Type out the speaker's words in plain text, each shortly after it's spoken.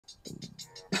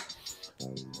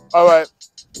All right,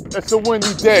 it's a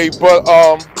windy day, but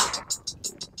I'm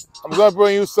gonna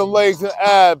bring you some legs and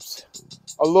abs,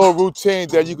 a little routine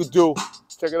that you could do.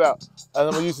 Check it out. And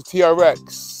I'm gonna use the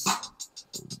TRX.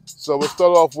 So we'll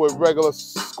start off with regular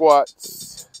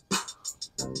squats.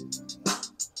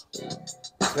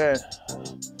 10.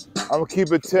 I'm gonna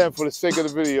keep it 10 for the sake of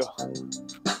the video.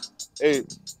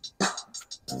 8,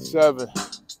 7,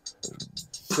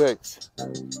 6,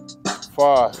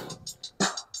 5,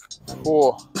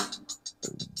 4,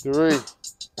 3,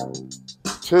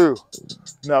 2.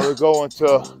 Now we're going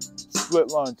to split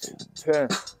lunge. 10,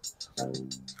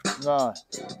 9,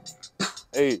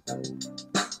 8,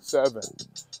 7,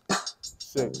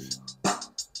 6,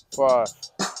 5,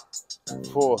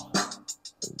 4,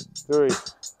 3,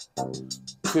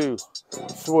 2.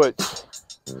 Switch.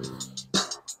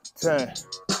 10,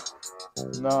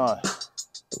 9,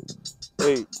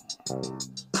 8,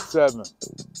 7,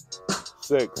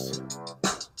 6,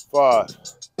 5,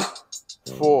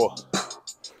 4,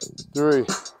 3,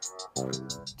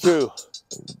 2.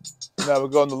 Now we're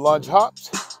going to lunge hops.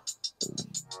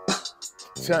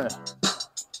 10,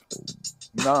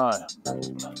 9,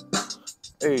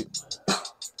 8,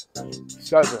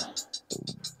 7,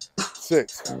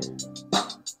 6,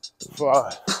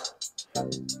 5,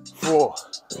 4,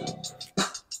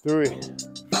 3,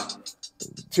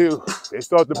 2. They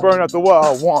start to burn out the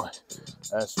wall. 1.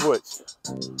 And switch.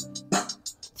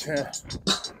 10,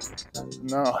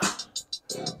 9,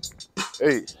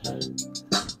 8,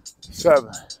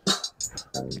 7,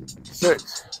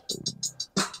 6,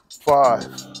 5,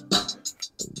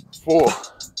 4,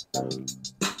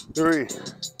 3,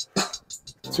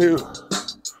 2,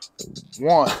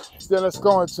 1. Then let's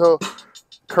go into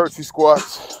curtsy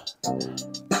squats.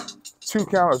 2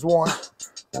 counters. 1,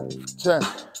 10,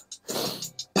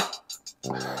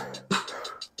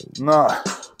 9,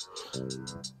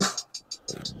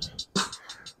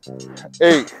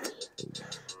 8,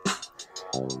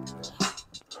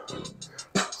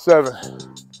 7,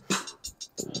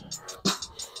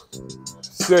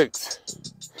 6,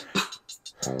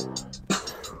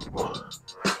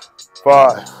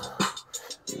 5,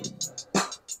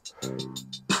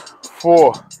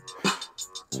 4,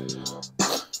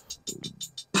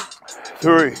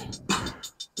 3,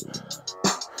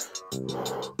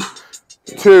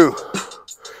 2,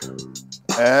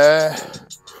 and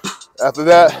after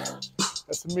that,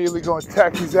 let's immediately go and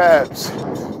attack these abs.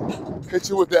 Hit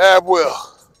you with the ab wheel.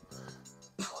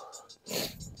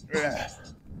 Yeah.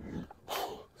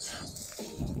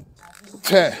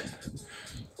 10,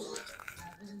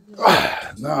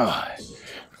 9,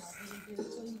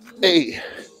 8,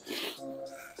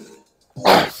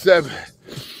 7,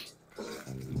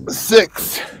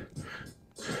 6,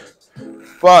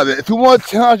 5. If you want to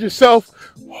challenge yourself,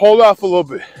 hold off a little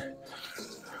bit.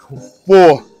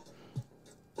 4.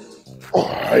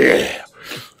 Oh, yeah.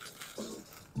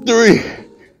 3.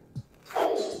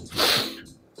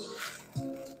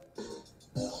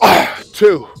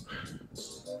 2.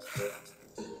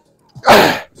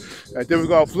 And then we're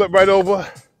gonna flip right over,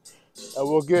 and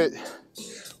we'll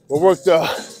work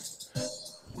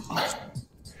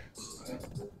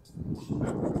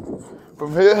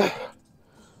from here.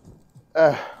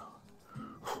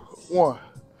 1,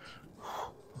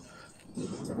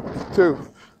 2,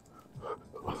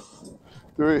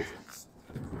 3,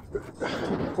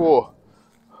 4,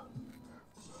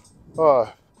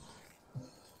 5,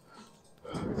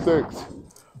 6,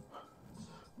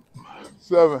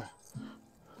 7,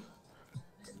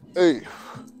 8,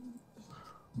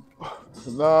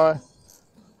 9,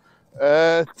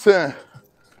 and 10.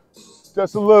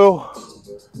 Just a little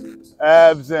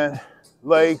abs and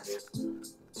legs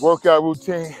workout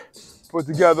routine put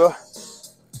together.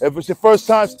 If it's your first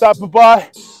time stopping by,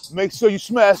 make sure you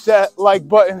smash that like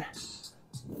button,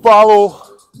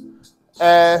 follow,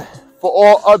 and for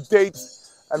all updates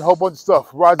and a whole bunch of stuff,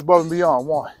 Rise Above and Beyond.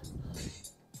 1.